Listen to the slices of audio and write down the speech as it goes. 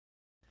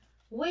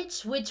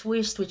Which wished,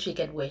 which we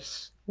could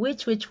wish.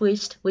 Which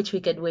wished, which we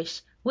could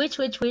wish. Which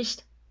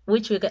wished,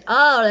 which we could.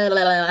 Oh, la,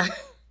 la, la, la.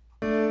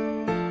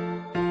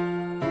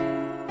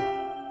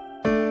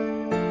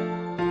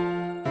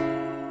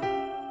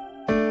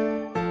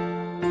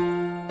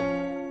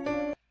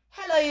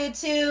 Hello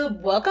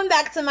YouTube, welcome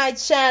back to my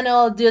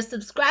channel. Dear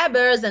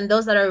subscribers and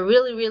those that are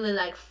really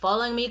like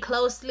following me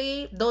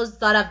closely, those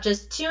that have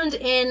just tuned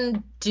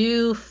in,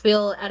 do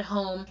feel at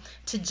home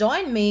to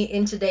join me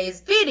in today's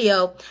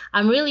video.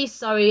 I'm really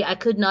sorry I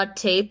could not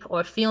tape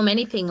or film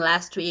anything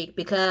last week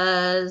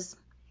because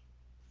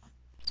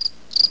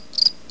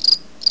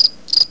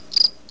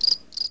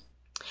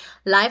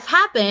life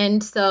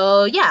happened.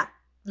 So yeah,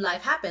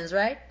 life happens,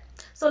 right?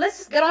 So let's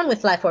just get on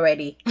with life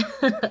already.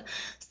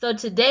 So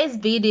today's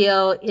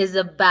video is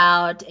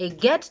about a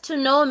get to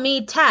know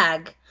me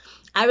tag.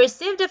 I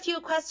received a few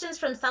questions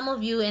from some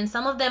of you, and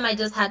some of them I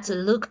just had to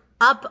look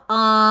up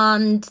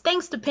on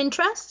thanks to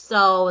Pinterest.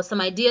 So some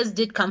ideas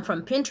did come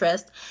from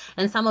Pinterest,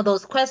 and some of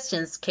those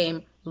questions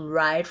came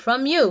right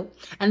from you.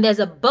 And there's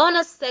a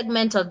bonus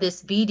segment of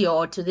this video,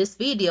 or to this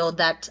video,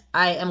 that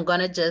I am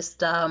gonna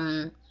just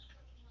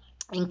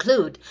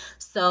include.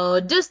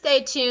 So do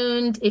stay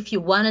tuned if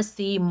you want to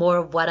see more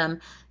of what I'm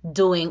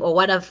doing or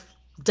what I've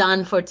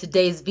done for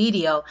today's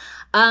video.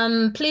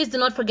 Please do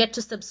not forget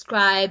to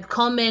subscribe,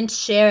 comment,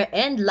 share,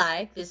 and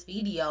like this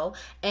video,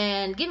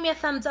 and give me a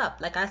thumbs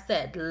up. Like I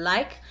said,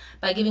 like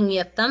by giving me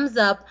a thumbs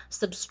up,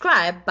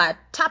 subscribe by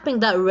tapping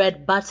that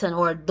red button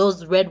or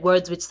those red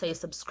words which say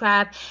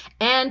subscribe,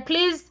 and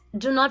please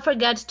do not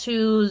forget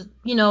to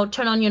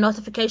turn on your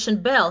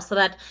notification bell so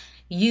that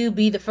you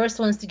be the first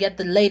ones to get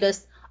the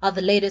latest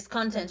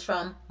content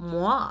from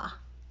moi.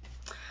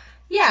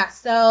 Yeah,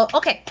 so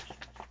okay,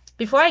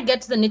 before I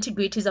get to the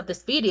nitty-gritties of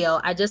this video,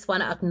 I just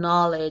want to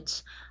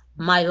acknowledge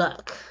my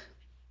luck.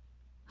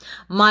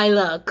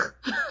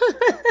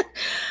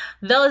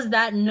 Those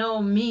that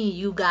know me,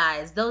 you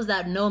guys, those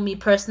that know me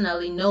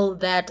personally know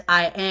that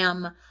I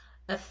am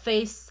a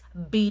face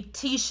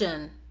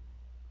beautician,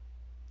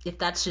 if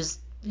that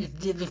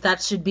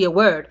should be a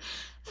word.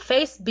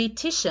 Face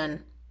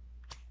beautician,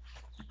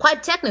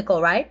 quite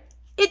technical, right?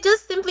 It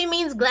just simply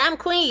means glam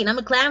queen. I'm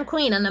a glam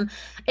queen, and I'm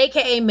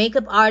aka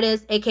makeup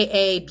artist,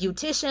 aka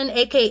beautician,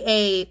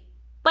 aka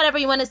whatever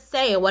you want to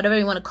say or whatever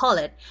you want to call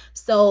it.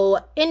 So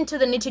into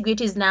the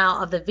nitty-gritties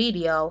now of the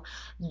video.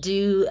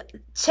 Do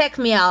check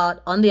me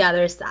out on the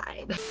other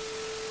side.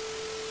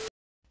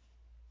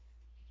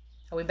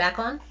 Are we back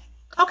on?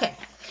 Okay,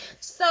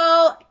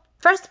 so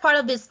first part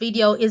of this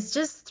video is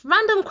just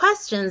random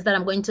questions that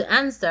I'm going to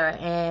answer,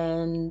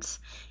 and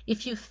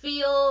if you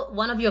feel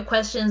one of your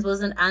questions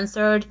wasn't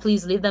answered,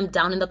 please leave them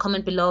down in the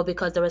comment below,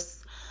 because there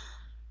was,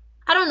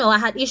 I don't know, I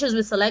had issues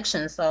with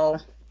selection, so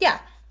yeah,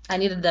 I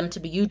needed them to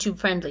be YouTube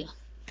friendly.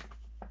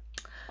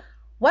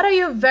 What are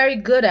you very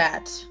good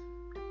at?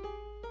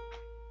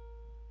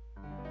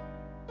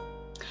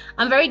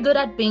 I'm very good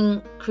at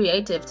being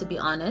creative, to be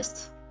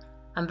honest.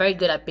 I'm very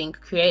good at being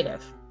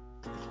creative.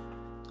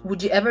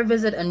 Would you ever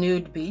visit a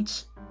nude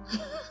beach?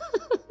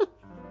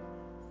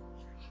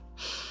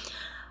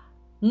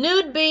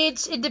 Nude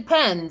beach, it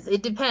depends.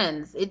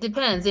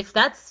 If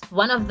that's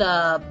one of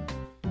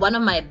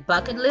my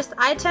bucket list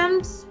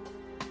items,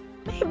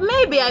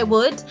 maybe I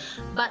would.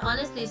 But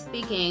honestly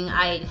speaking,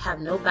 I have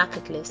no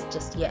bucket list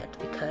just yet,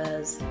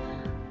 because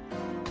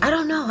I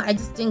don't know, I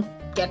just didn't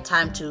get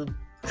time to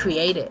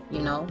create it,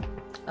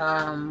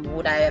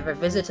 Would I ever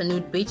visit a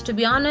nude beach, to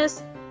be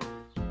honest?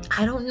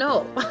 I don't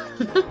know.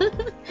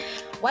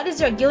 What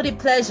is your guilty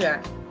pleasure?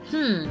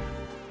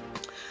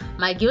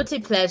 My guilty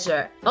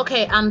pleasure.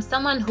 Okay, I'm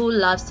someone who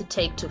loves to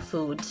take to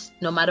food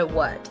no matter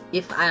what.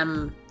 If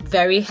I'm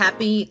very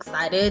happy,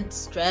 excited,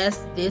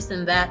 stressed, this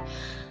and that,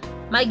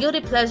 my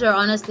guilty pleasure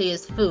honestly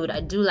is food.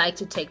 I do like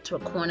to take to a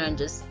corner and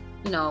just,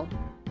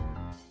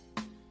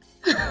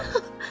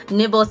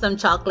 nibble some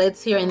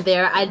chocolates here and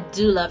there. I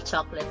do love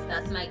chocolates.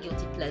 That's my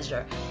guilty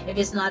pleasure. If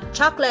it's not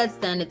chocolates,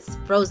 then it's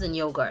frozen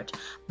yogurt.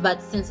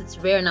 But since it's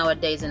rare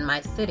nowadays in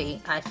my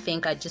city, I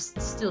think I just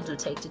still do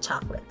take to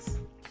chocolates.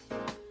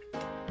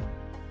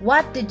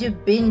 What did you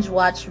binge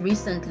watch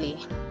recently?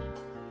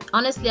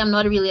 Honestly, I'm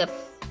not really a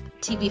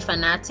TV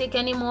fanatic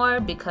anymore,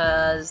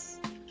 because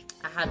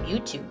I have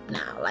YouTube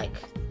now. Like,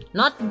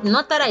 not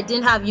that I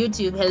didn't have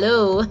YouTube.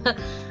 Hello.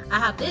 I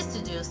have this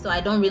to do, so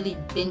I don't really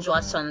binge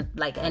watch on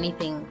like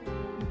anything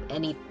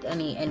any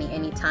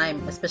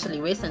time, especially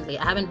recently.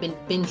 I haven't been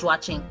binge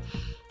watching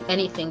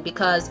anything,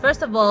 because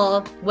first of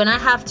all, when I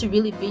have to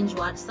really binge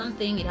watch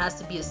something, it has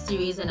to be a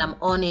series and I'm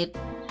on it,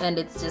 and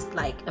it's just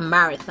like a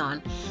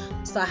marathon.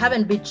 So I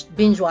haven't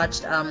binge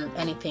watched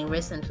anything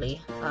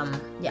recently.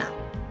 Yeah.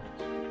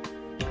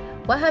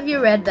 What have you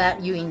read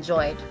that you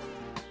enjoyed?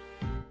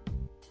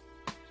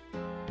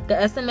 The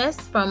SMS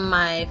from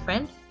my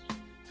friend?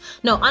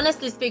 No,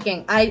 honestly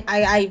speaking,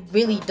 I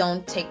really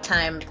don't take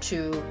time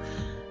to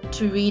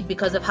to read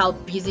because of how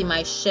busy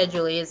my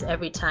schedule is.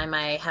 Every time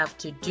I have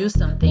to do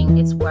something,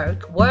 it's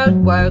work. Okay,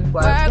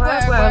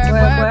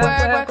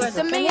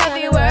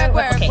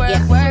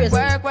 yeah,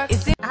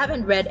 seriously. I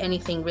haven't read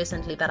anything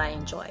recently that I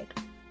enjoyed.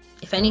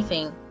 If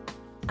anything,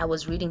 I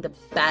was reading the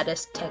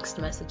baddest text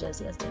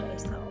messages yesterday,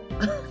 so.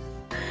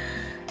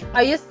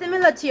 Are you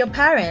similar to your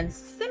parents?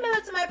 Similar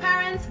to my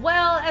parents?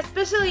 Well,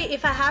 especially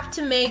if I have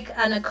to make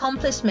an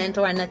accomplishment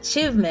or an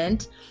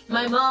achievement,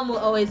 my mom will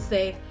always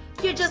say,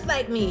 "You're just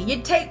like me.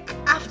 You take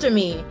after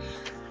me."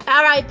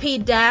 R.I.P.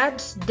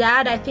 Dad.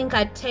 Dad, I think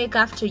I take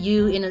after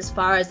you in as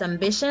far as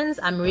ambitions.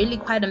 I'm really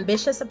quite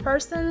ambitious a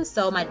person.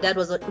 So my dad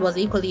was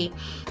equally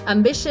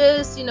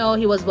ambitious. You know,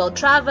 he was well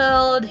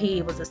traveled.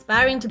 He was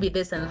aspiring to be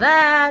this and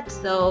that.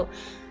 So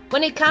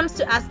when it comes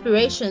to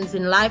aspirations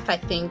in life, I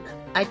think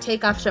I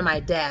take after my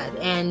dad,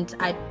 and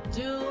I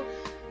do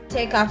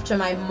take after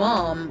my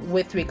mom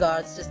with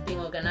regards just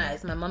being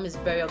organized. My mom is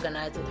very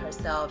organized with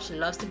herself. She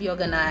loves to be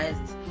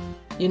organized.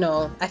 You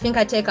know, I think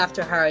I take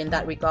after her in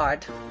that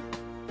regard.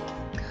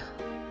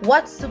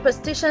 What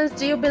superstitions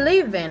do you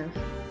believe in?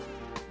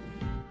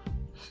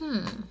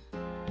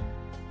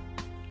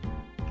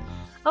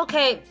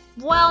 Okay,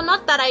 well,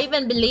 not that I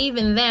even believe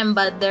in them,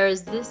 but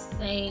there's this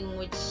saying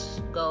which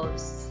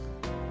goes,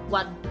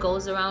 what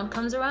goes around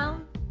comes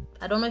around.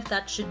 I don't know if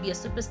that should be a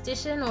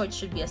superstition or it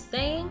should be a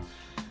saying.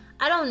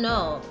 I don't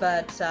know,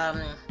 but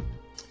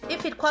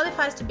if it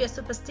qualifies to be a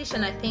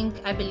superstition, I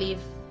think I believe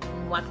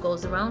in what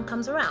goes around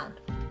comes around.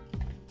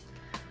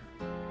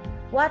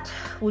 What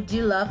would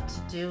you love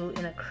to do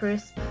on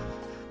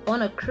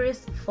a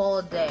crisp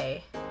fall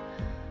day?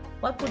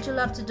 What would you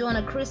love to do on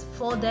a crisp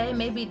fall day?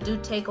 Maybe do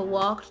take a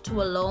walk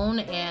to alone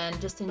and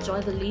just enjoy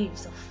the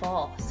leaves of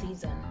fall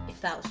season, if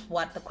that's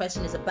what the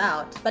question is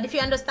about. But if you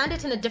understand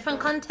it in a different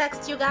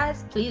context, you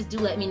guys, please do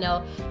let me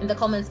know in the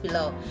comments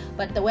below.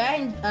 But the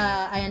way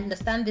I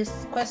understand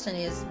this question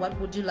is, what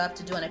would you love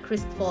to do on a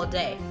crisp fall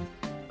day?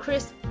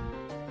 Crisp,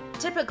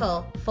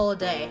 typical fall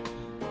day.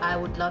 I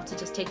would love to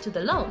just take to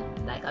the lawn,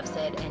 like I've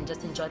said, and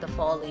just enjoy the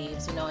fall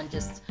leaves, you know, and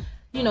just,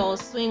 you know,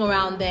 swing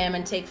around them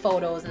and take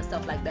photos and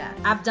stuff like that.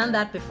 I've done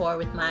that before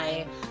with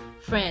my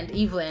friend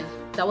Evelyn.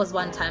 That was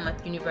one time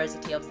at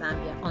University of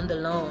Zambia on the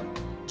lawn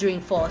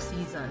during fall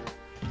season.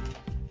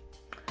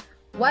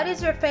 What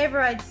is your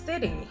favorite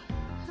city?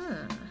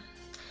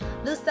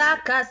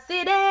 Lusaka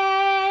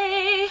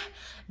City,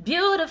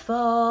 beautiful.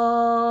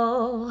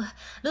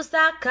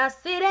 Lusaka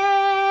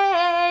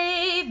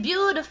City,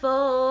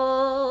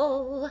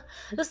 beautiful.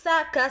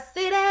 Lusaka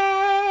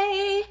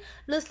City,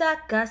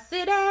 Lusaka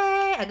City.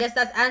 I guess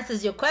that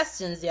answers your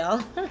questions,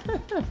 y'all.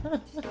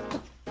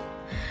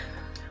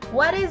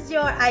 What is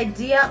your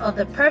idea of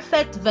the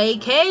perfect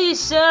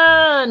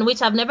vacation?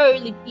 Which I've never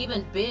really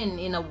even been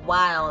in a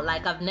while.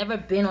 Like, I've never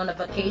been on a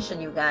vacation,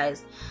 you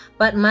guys.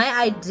 But my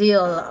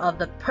ideal of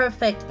the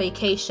perfect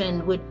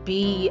vacation would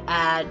be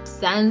at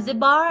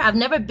Zanzibar. I've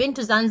never been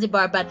to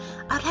Zanzibar, but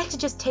I'd like to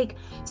just take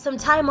some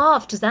time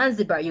off to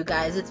Zanzibar, you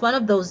guys. It's one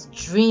of those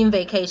dream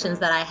vacations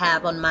that I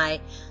have on my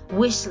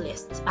wish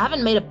list. I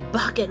haven't made a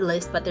bucket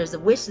list, but there's a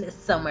wish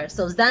list somewhere.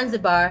 So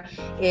Zanzibar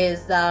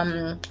is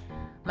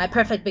my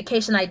perfect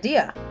vacation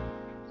idea.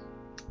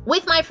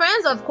 With my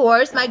friends, of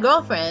course, my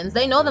girlfriends,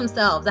 they know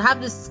themselves. I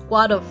have this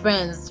squad of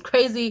friends,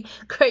 crazy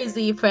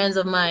friends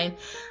of mine,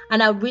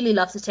 and I would really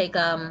love to take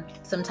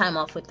some time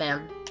off with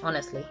them,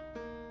 honestly.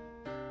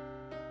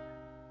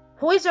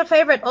 Who is your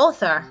favorite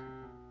author?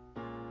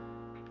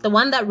 The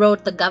one that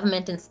wrote The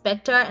Government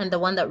Inspector and the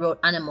one that wrote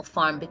Animal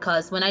Farm,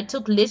 because when I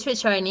took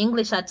literature in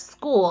English at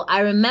school,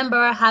 I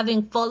remember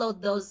having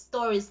followed those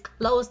stories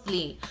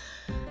closely.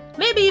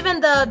 Maybe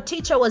even the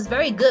teacher was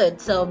very good.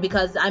 So,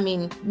 because I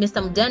mean,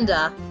 Mr.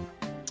 Mdenda,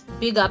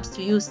 big ups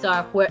to you,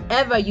 sir.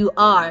 Wherever you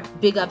are,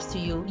 big ups to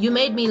you. You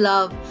made me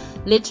love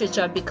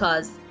literature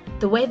because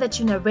the way that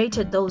you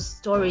narrated those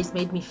stories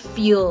made me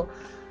feel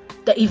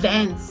the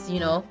events, you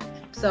know.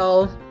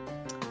 So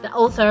the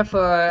author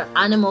for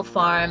Animal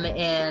Farm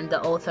and the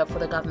author for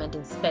The Government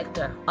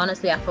Inspector.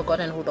 Honestly, I've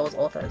forgotten who those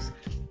authors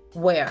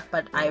were,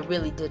 but I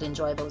really did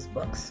enjoy those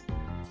books.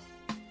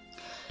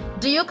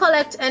 Do you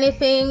collect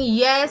anything?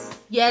 Yes,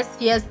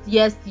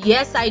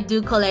 I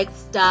do collect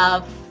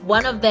stuff.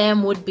 One of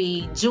them would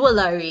be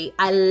jewelry.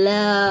 I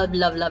love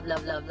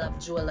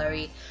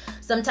jewelry.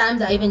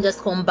 Sometimes I even just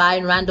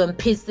combine random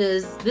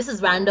pieces. This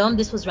was random.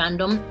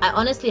 I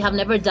honestly have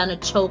never done a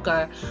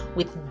choker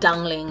with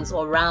danglings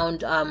or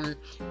round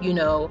you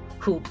know,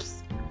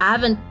 hoops. I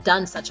haven't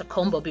done such a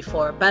combo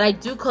before, but I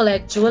do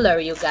collect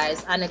jewelry, you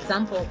guys. An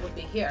example would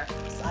be here.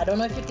 So I don't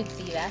know if you can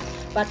see that,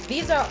 but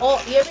these are all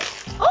earrings.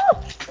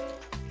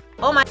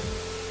 Oh my,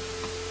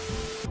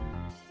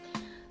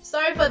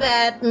 sorry for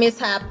that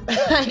mishap.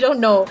 I don't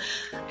know,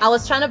 I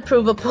was trying to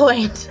prove a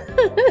point.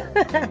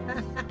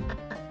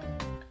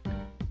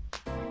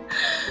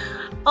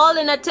 All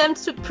in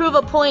attempt to prove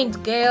a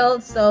point,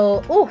 girl.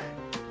 So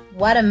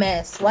what a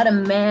mess.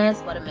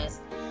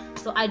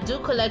 So I do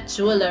collect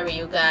jewelry,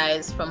 you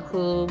guys, from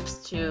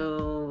hoops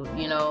to,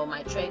 you know,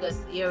 my Traeger's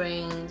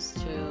earrings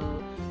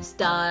to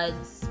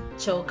studs,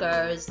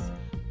 chokers,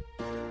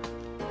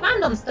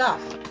 random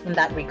stuff in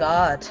that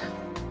regard.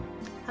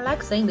 I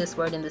like saying this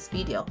word in this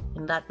video,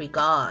 in that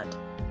regard.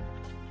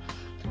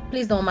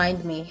 Please don't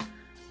mind me.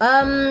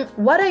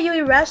 What are you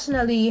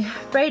irrationally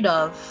afraid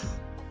of?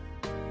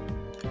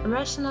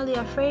 Irrationally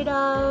afraid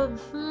of?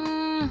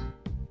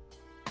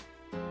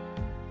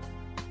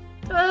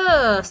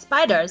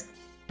 Spiders.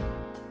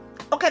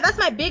 Okay, that's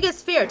my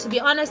biggest fear. To be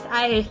honest,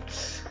 I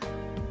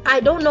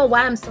don't know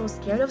why I'm so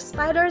scared of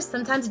spiders.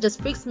 Sometimes it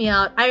just freaks me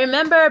out. I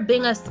remember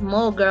being a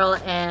small girl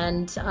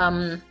and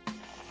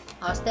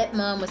our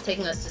stepmom was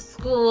taking us to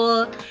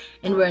school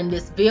and we're in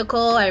this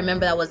vehicle. I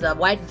remember that was a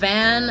white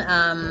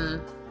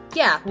van.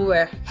 Yeah, we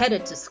were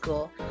headed to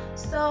school.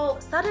 So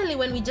suddenly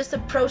when we just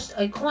approached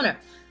a corner,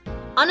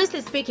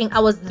 honestly speaking, I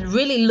was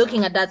really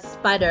looking at that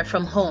spider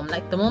from home.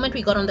 Like the moment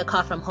we got on the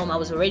car from home, I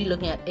was already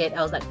looking at it.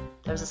 I was like,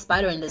 there's a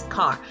spider in this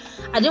car.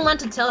 I didn't want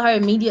to tell her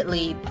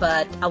immediately,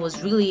 but I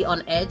was really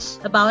on edge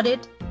about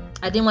it.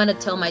 I didn't want to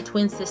tell my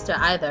twin sister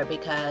either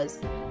because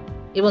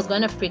it was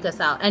going to freak us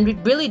out. And it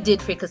really did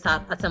freak us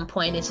out at some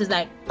point. And she's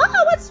like,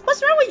 oh, what's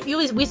wrong with you?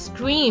 We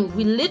screamed.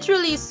 We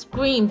literally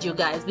screamed, you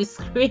guys. We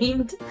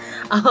screamed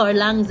our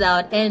lungs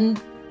out.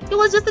 And it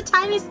was just a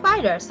tiny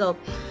spider. So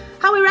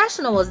how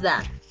irrational was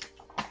that?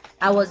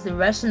 I was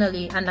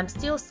irrationally, and I'm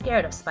still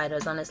scared of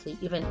spiders, honestly,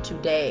 even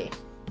today.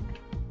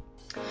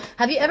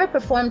 Have you ever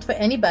performed for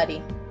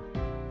anybody?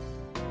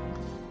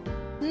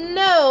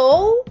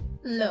 No,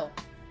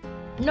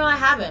 I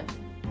haven't.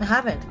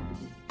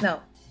 No.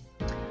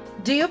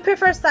 Do you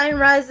prefer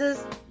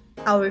sunrises?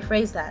 I'll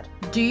rephrase that.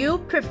 Do you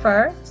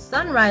prefer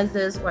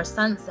sunrises or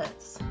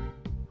sunsets?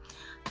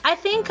 I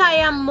think I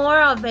am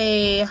more of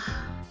a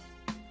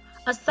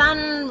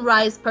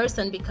sunrise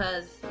person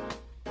because,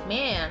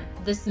 man,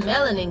 this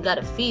melanin got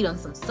to feed on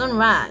some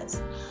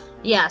sunrise.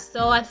 Yeah,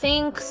 so I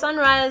think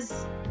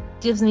sunrise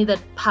gives me the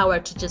power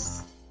to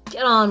just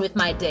get on with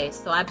my day.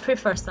 So I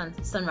prefer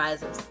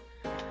sunrises.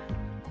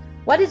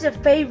 What is your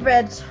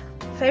favorite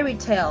fairy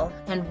tale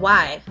and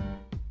why?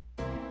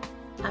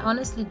 I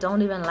honestly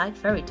don't even like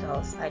fairy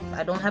tales.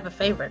 I don't have a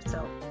favorite,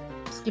 so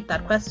skip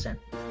that question.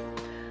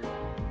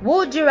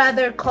 Would you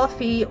rather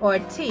coffee or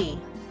tea?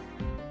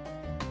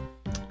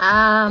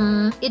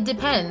 It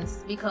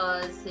depends,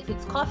 because if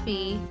it's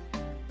coffee,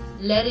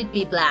 let it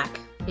be black.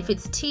 If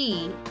it's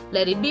tea,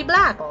 let it be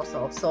black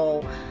also.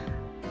 So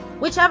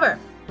whichever,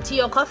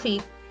 tea or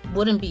coffee,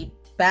 wouldn't be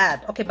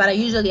bad. Okay, but I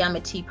usually am a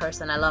tea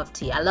person. I love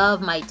tea. I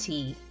love my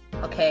tea.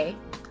 Okay,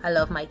 I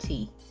love my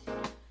tea.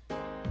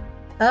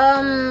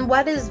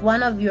 What is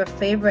one of your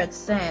favorite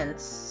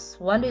scents?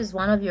 What is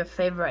one of your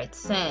favorite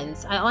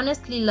scents? I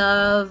honestly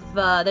love,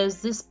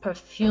 there's this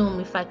perfume,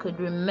 if I could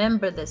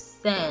remember the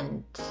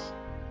scent.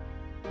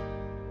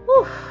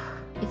 Whew,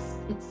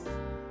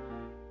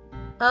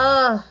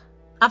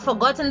 I've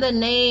forgotten the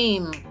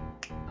name.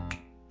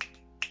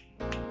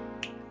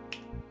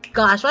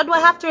 Gosh, what do I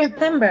have to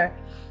remember?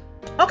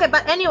 Okay,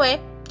 but anyway,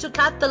 to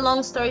cut the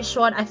long story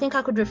short, I think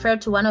I could refer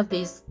to one of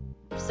these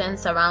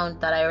scents around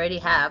that I already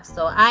have.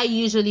 So I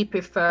usually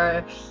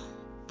prefer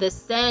the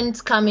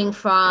scent coming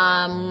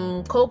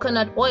from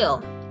coconut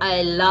oil.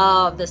 I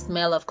love the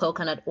smell of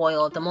coconut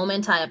oil. The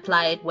moment I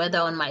apply it, whether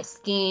on my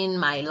skin,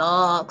 my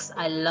locks,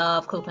 I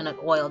love coconut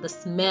oil. The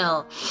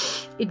smell,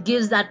 it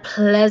gives that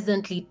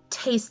pleasantly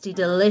tasty,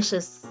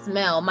 delicious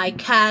smell. My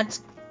cat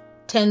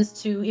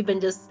tends to even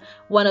just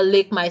want to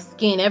lick my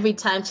skin every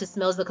time she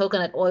smells the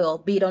coconut oil,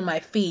 be it on my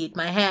feet,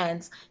 my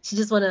hands. She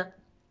just want to,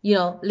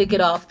 lick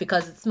it off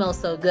because it smells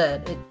so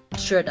good. It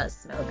sure does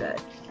smell good.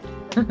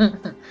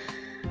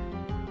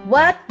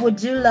 What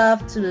would you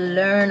love to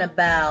learn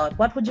about?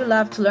 What would you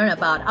love to learn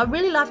about? I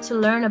really love to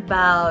learn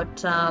about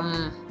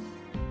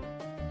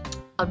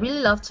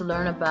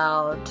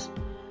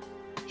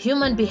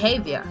human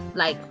behavior.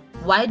 Like,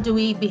 why do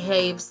we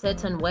behave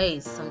certain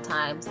ways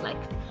sometimes?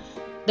 Like,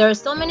 there are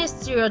so many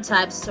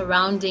stereotypes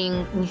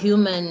surrounding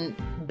human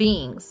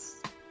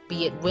beings,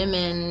 be it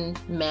women,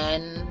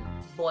 men,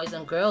 boys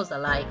and girls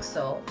alike.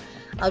 So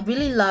I'd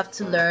really love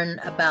to learn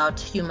about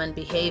human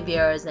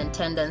behaviors and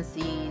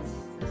tendencies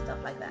and stuff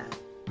like that.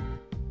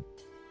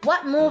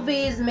 What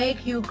movies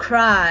make you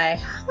cry?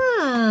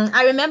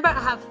 I remember I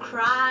have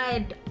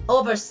cried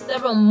over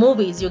several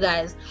movies, you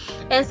guys,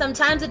 and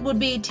sometimes it would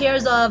be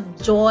tears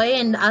of joy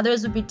and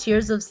others would be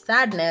tears of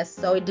sadness.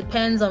 So it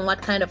depends on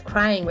what kind of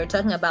crying we're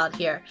talking about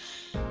here.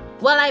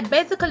 Well, I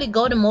basically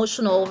got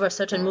emotional over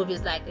certain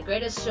movies like The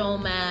Greatest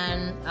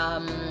Showman,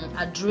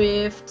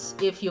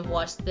 Adrift, if you've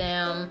watched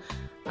them,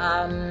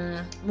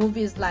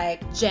 movies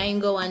like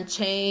Django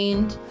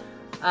Unchained,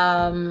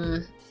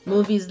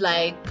 movies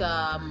like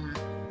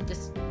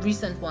this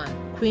recent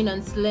one, Queen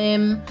and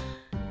Slim.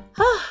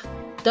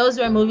 Those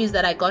were movies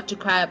that I got to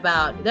cry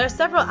about. There are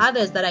several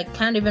others that I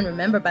can't even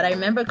remember, but I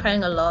remember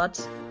crying a lot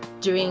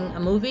during a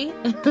movie.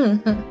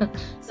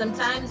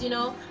 Sometimes,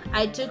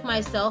 I took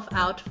myself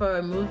out for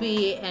a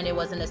movie and it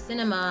was in a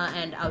cinema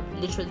and I would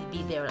literally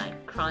be there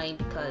like crying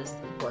because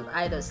it was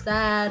either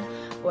sad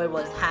or it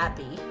was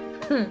happy.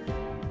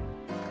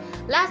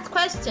 Last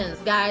questions,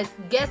 guys.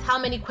 Guess how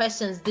many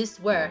questions this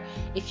were.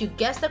 If you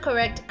guess the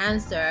correct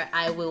answer,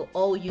 I will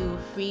owe you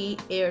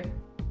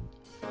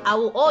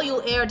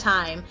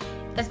airtime,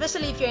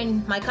 especially if you're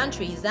in my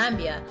country,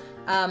 Zambia.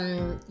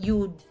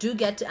 You do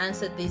get to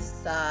answer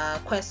this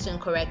question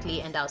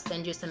correctly, and I'll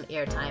send you some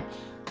airtime.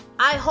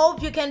 I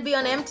hope you can be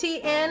on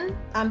MTN.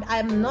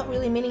 I'm not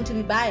really meaning to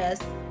be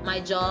biased. My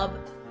job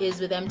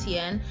is with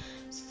MTN.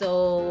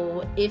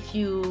 So if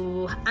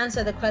you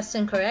answer the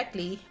question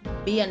correctly,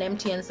 be an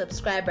MTN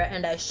subscriber,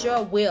 and I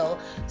sure will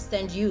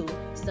send you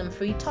some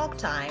free talk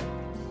time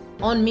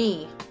on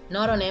me,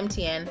 not on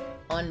MTN,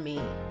 on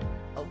me.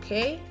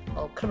 Okay?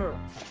 Okay.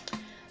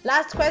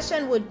 Last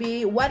question would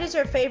be, what is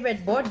your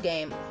favorite board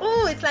game?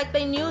 Oh, it's like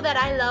they knew that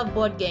I love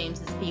board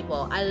games, these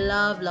people. I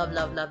love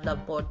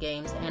board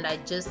games, and I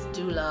just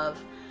do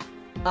love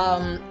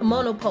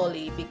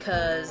Monopoly,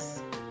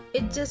 because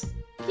it just,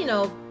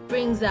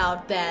 brings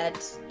out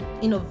that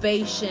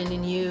innovation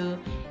in you.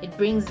 It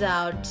brings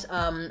out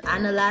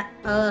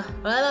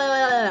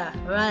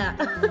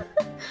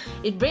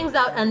it brings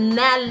out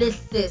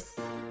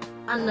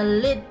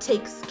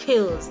analytic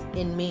skills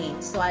in me.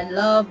 So I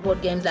love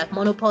board games like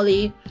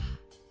Monopoly.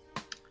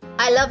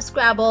 I love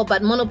Scrabble,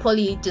 but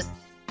Monopoly just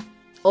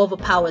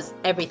overpowers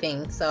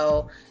everything.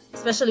 So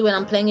especially when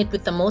I'm playing it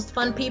with the most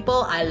fun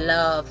people, I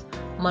love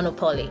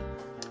Monopoly.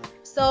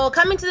 So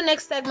coming to the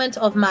next segment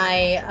of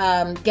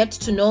my get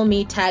to know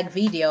me tag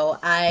video,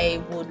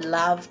 I would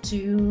love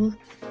to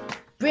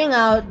bring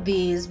out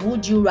these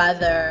would you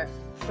rather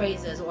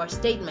phrases or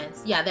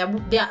statements. Yeah,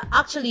 they're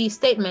actually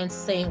statements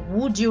saying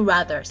would you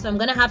rather. So I'm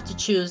gonna have to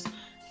choose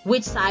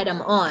which side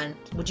I'm on.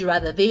 Would you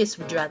rather this?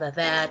 Would you rather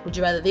that? Would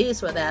you rather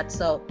this or that?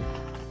 So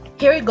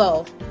here we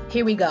go.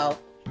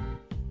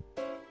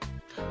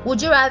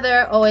 Would you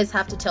rather always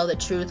have to tell the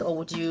truth, or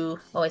would you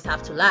always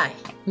have to lie?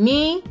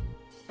 Me,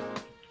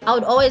 I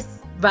would always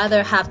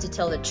rather have to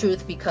tell the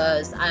truth,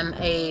 because I'm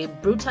a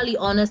brutally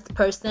honest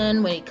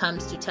person. When it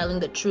comes to telling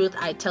the truth,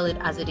 I tell it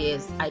as it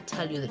is. I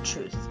tell you the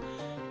truth.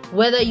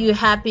 Whether you're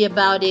happy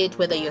about it,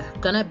 whether you're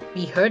gonna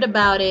be hurt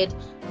about it,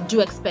 do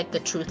expect the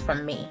truth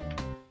from me.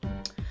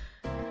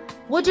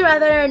 Would you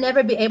rather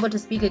never be able to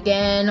speak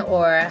again,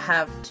 or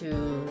have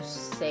to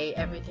say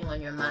everything on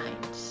your mind?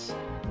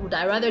 Would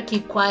I rather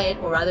keep quiet,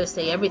 or rather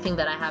say everything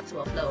that I have to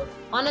offload?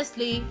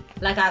 Honestly,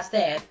 like I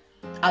said,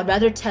 I'd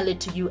rather tell it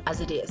to you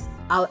as it is.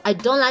 I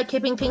don't like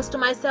keeping things to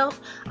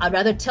myself. I'd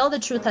rather tell the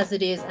truth as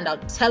it is, and I'll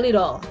tell it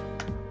all.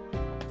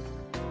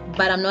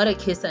 But I'm not a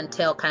kiss and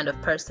tell kind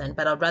of person,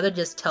 but I'd rather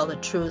just tell the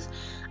truth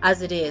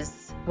as it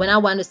is. When I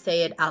want to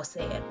say it, I'll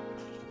say it.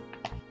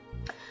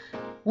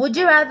 Would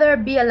you rather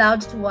be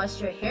allowed to wash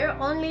your hair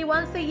only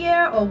once a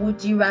year, or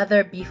would you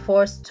rather be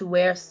forced to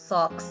wear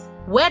socks,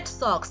 wet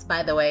socks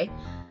by the way,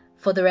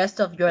 for the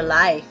rest of your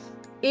life?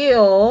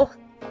 Ew.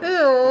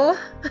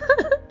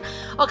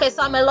 Okay,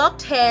 so I'm a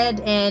locked head,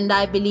 and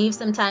I believe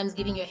sometimes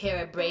giving your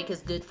hair a break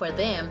is good for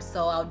them.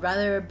 So I'd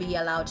rather be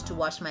allowed to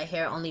wash my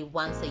hair only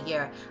once a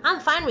year.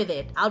 I'm fine with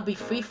it. I'll be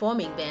free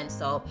forming then.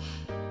 So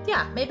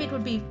yeah, maybe it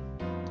would be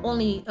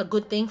only a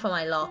good thing for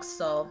my locks.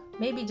 So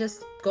maybe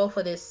just go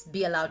for this,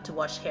 be allowed to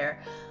wash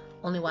hair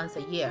only once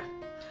a year.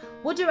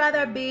 Would you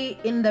rather be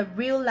in the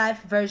real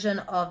life version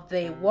of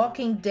The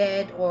Walking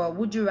Dead, or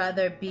would you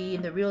rather be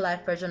in the real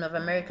life version of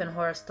American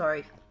Horror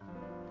Story?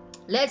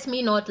 Let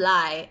me not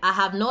lie, I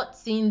have not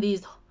seen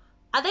these.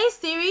 Are they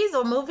series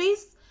or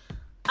movies?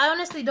 I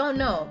honestly don't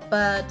know,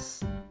 but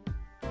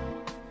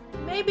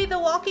maybe The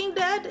Walking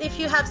Dead. If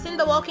you have seen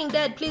The Walking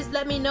Dead, please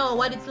let me know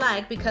what it's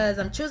like, because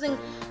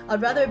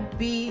I'd rather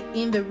be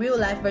in the real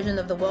life version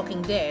of The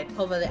Walking Dead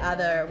over the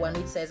other one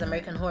which says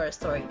American Horror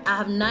Story. I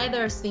have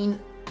neither seen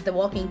The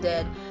Walking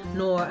Dead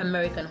nor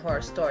American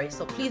Horror Story,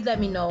 so please let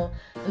me know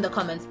in the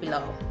comments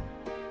below.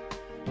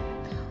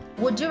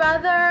 Would you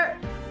rather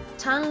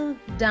tongue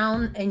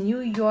down a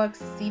New York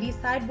City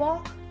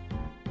sidewalk?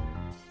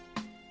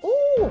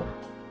 Ooh.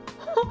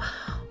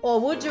 Or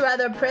would you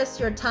rather press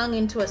your tongue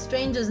into a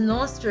stranger's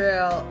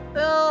nostril?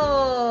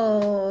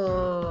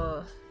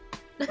 Oh.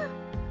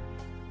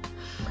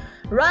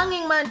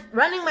 Running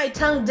my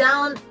tongue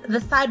down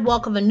the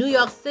sidewalk of a New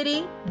York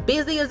City,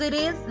 busy as it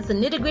is, it's a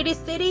nitty-gritty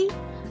city.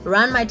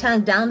 Run my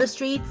tongue down the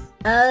streets?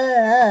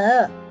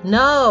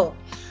 No.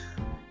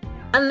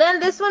 And then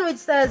this one which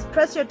says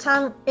press your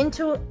tongue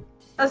into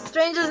a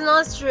stranger's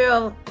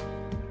nostril.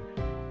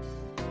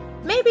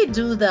 Maybe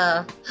do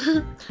the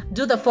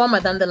former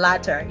than the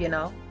latter,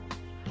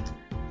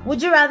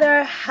 Would you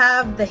rather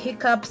have the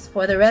hiccups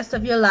for the rest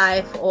of your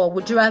life, or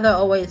would you rather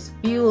always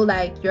feel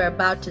like you're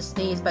about to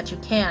sneeze but you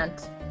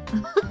can't?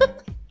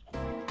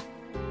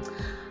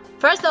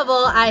 First of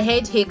all, I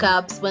hate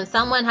hiccups. When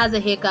someone has a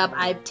hiccup,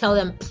 I tell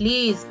them,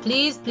 please,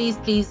 please, please,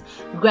 please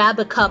grab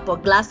a cup or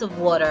glass of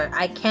water.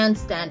 I can't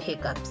stand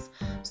hiccups.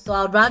 So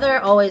I'd rather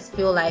always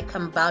feel like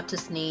I'm about to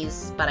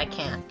sneeze, but I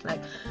can't.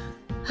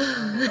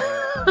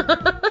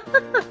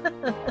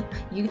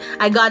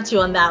 I got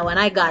you on that one.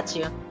 I got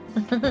you.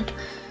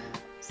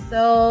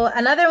 So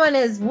another one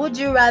is, would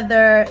you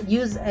rather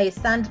use a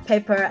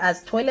sandpaper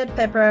as toilet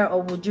paper,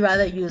 or would you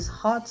rather use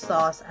hot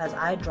sauce as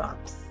eye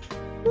drops?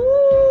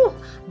 Woo!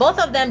 Both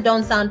of them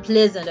don't sound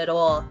pleasant at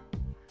all.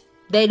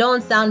 They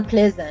don't sound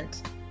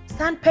pleasant.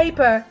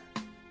 Sandpaper,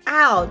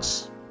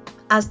 ouch,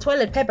 as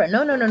toilet paper.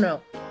 No, no, no, no.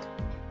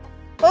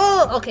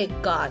 Oh, okay,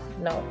 God,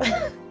 no.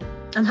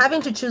 I'm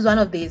having to choose one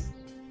of these.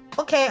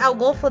 Okay, I'll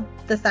go for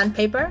the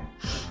sandpaper.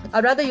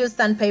 I'd rather use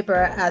sandpaper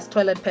as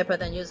toilet paper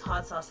than use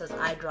hot sauce as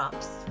eye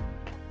drops.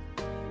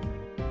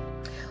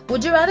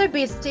 Would you rather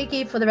be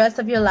sticky for the rest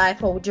of your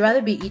life, or would you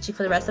rather be itchy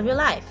for the rest of your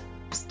life?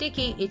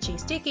 Sticky, itchy,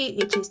 sticky,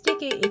 itchy,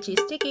 sticky, itchy,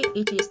 sticky,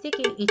 itchy,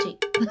 sticky, itchy.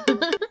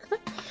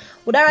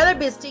 Would I rather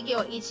be sticky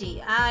or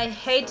itchy? I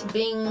hate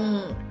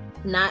being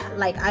not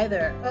like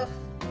either. Ugh.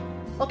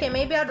 Okay,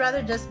 maybe I'd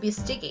rather just be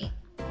sticky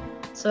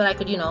so that I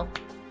could, you know,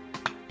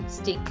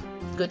 stick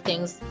good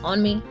things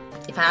on me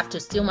if I have to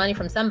steal money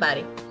from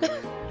somebody.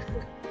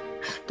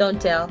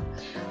 Don't tell.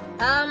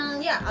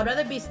 Yeah, I'd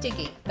rather be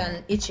sticky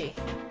than itchy.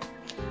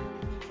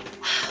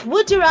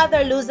 Would you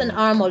rather lose an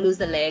arm or lose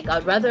a leg?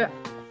 I'd rather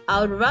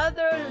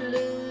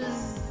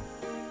lose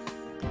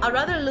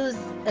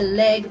a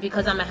leg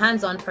because I'm a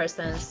hands-on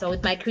person. So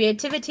with my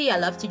creativity, I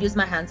love to use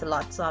my hands a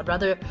lot. So I'd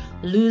rather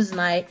lose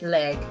my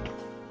leg.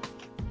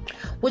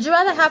 Would you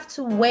rather have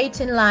to wait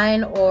in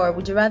line, or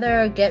would you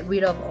rather get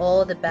rid of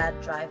all the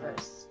bad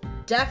drivers?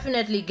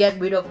 Definitely get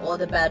rid of all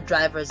the bad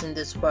drivers in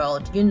this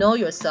world. You know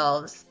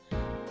yourselves.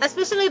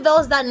 Especially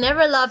those that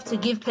never love to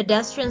give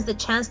pedestrians the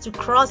chance to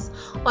cross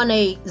on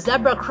a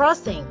zebra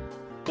crossing.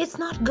 It's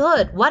not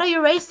good. What are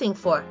you racing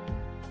for?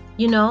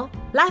 You know,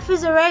 life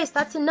is a race.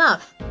 That's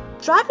enough.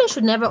 Driving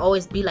should never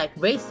always be like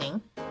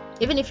racing.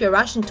 Even if you're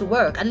rushing to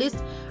work, at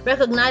least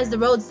recognize the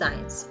road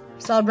signs.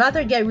 So I'd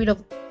rather get rid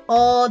of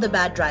all the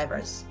bad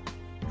drivers.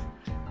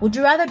 Would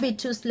you rather be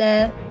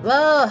toothless?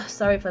 Oh,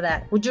 sorry for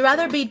that. Would you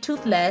rather be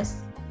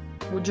toothless?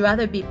 Would you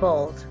rather be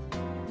bald?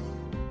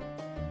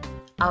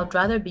 I would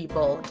rather be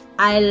bald.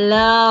 I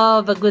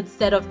love a good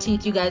set of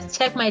teeth, you guys.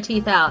 Check my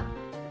teeth out.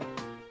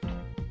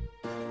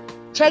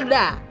 Check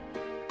that.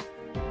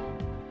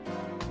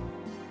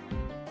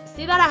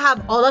 See that I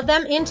have all of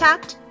them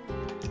intact?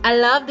 I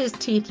love these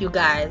teeth, you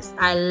guys.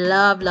 I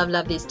love, love,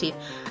 love these teeth.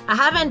 I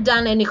haven't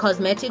done any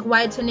cosmetic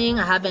whitening.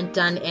 I haven't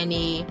done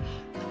any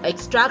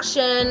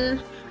extraction.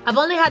 I've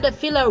only had a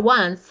filler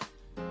once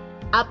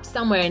up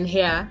somewhere in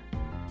here,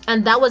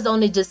 and that was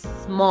only just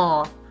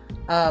small.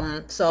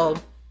 So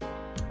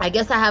I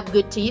guess I have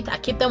good teeth. I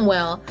keep them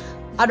well.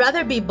 I'd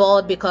rather be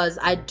bald because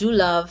I do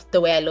love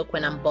the way I look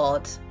when I'm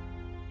bald.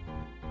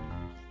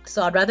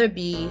 So I'd rather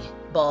be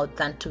bald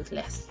than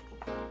toothless.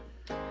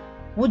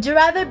 Would you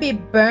rather be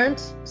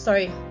burnt?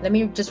 Sorry, let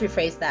me just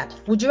rephrase that.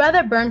 Would you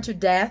rather burn to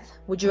death?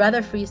 Would you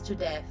rather freeze to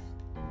death?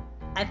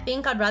 I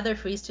think I'd rather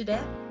freeze to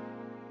death.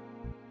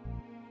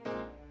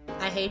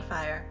 I hate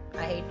fire.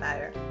 I hate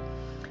fire.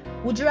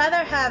 Would you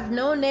rather have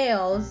no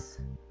nails?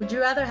 Would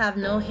you rather have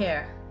no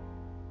hair?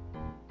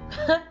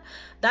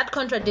 That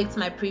contradicts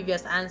my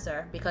previous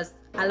answer because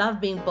I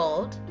love being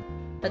bald.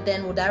 But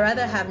then would I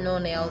rather have no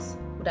nails?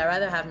 Would I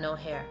rather have no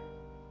hair?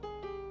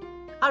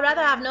 I'd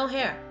rather have no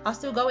hair. I'll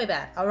still go with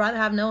that. I'd rather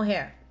have no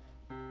hair.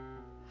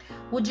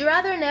 Would you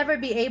rather never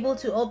be able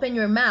to open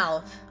your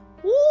mouth?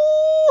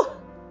 Woo!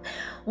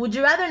 Would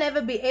you rather never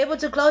be able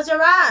to close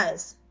your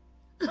eyes?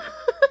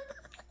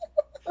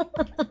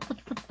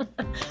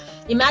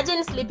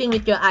 Imagine sleeping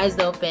with your eyes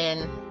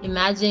open.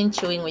 Imagine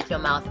chewing with your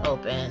mouth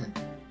open.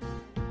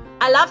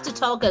 I love to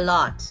talk a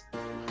lot.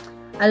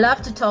 I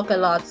love to talk a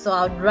lot, so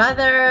I'd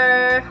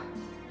rather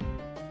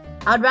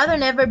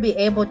never be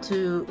able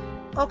to.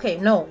 Okay,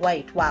 no,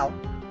 wait, wow.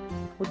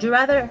 Would you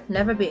rather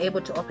never be able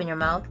to open your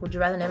mouth? Would you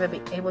rather never be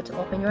able to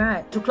open your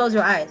eyes, to close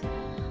your eyes?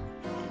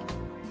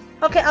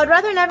 Okay, I'd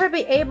rather never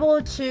be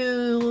able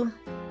to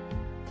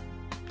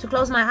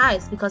close my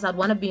eyes because I'd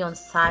want to be on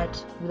side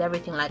with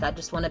everything. Like I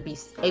just want to be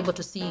able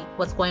to see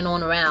what's going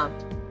on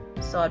around.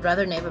 So I'd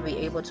rather never be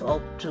able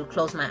to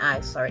close my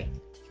eyes. Sorry.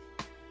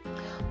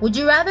 Would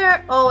you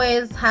rather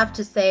always have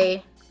to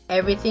say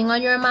everything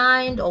on your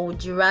mind, or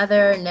would you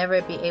rather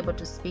never be able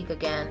to speak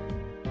again?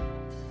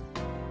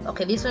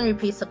 Okay, this one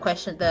repeats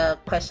the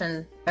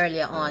question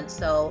earlier on.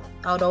 So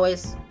I would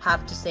always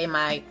have to say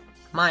my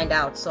mind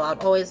out. So I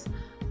would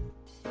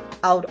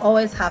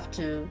always have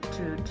to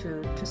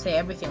say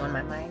everything on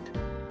my mind.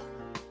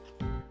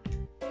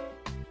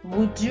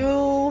 Would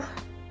you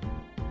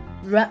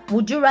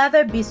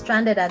rather be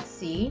stranded at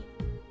sea?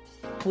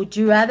 Would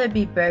you rather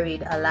be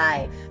buried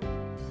alive?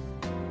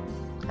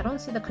 I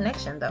don't see the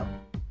connection though.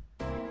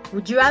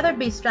 Would you rather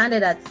be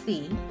stranded at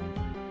sea?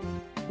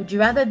 Would you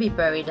rather be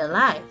buried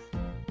alive?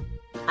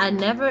 I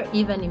never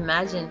even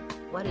imagined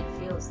what it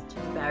feels to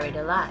be buried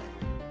alive.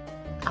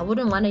 I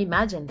wouldn't want to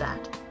imagine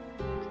that.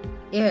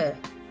 Yeah.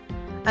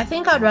 I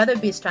think I'd rather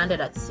be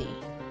stranded at sea.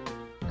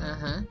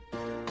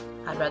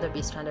 I'd rather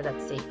be stranded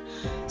at sea.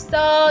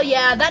 So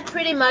yeah, that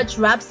pretty much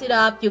wraps it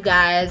up, you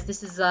guys.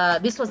 This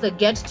was the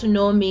get to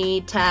know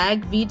me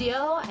tag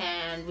video,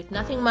 and with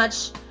nothing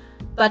much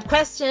but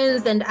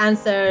questions and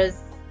answers.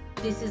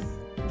 this is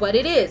what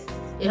it is.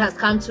 It has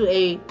come to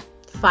a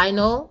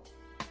final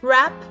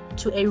wrap,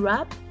 to a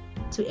wrap.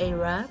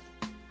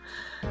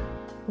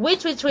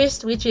 Which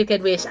you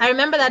could wish. I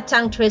remember that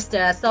tongue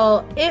twister.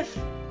 So if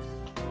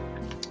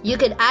you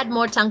could add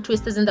more tongue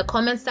twisters in the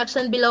comment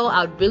section below,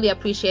 I would really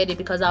appreciate it,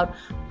 because I would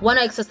want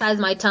to exercise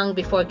my tongue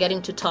before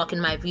getting to talk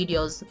in my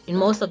videos, in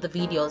most of the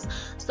videos.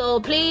 So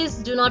please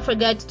do not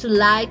forget to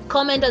like,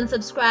 comment, and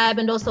subscribe,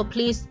 and also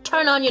please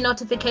turn on your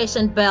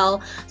notification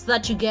bell so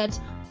that you get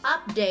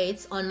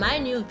updates on my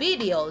new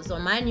videos or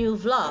my new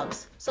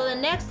vlogs. So the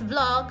next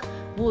vlog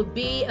would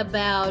be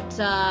about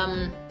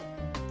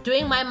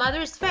doing my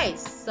mother's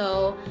face.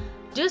 So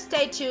do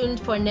stay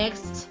tuned for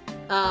next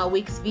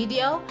week's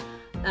video.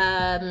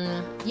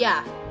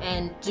 Yeah,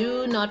 and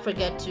do not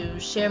forget to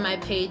share my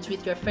page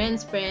with your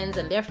friends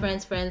and their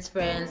friends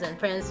and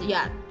friends.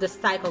 Yeah, the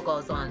cycle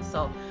goes on.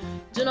 So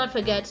do not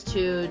forget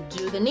to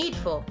do the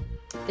needful.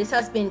 This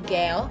has been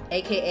Gail,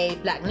 aka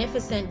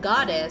Blacknificent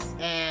Goddess,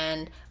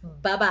 and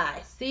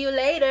bye-bye. See you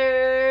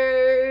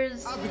later.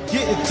 I'll be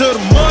getting to the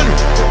money.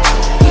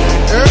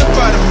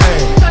 Everybody